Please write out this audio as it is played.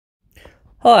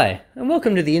Hi, and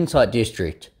welcome to the Insight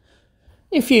District.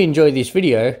 If you enjoyed this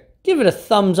video, give it a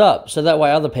thumbs up so that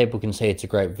way other people can see it's a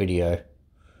great video.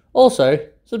 Also,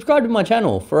 subscribe to my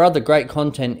channel for other great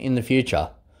content in the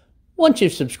future. Once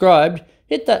you've subscribed,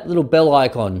 hit that little bell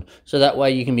icon so that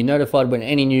way you can be notified when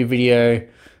any new video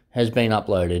has been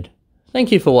uploaded.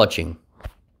 Thank you for watching.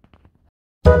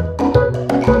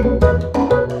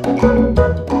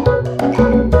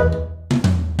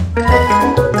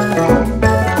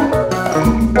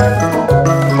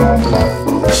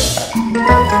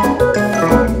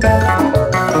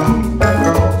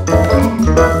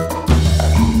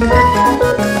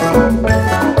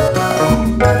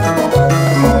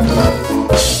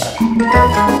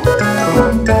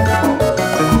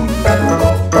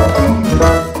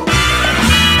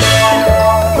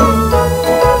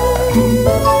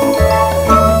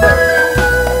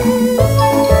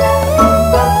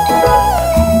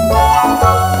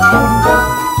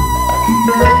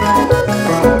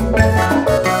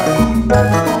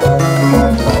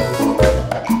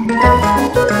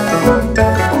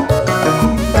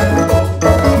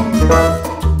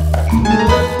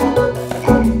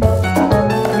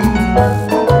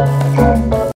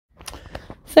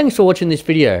 Thanks for watching this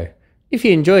video. If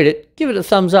you enjoyed it, give it a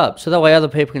thumbs up so that way other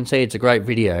people can see it's a great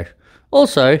video.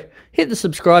 Also, hit the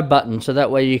subscribe button so that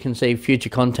way you can see future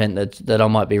content that I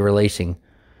might be releasing.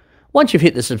 Once you've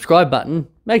hit the subscribe button,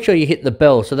 make sure you hit the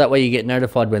bell so that way you get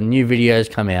notified when new videos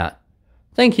come out.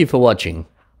 Thank you for watching.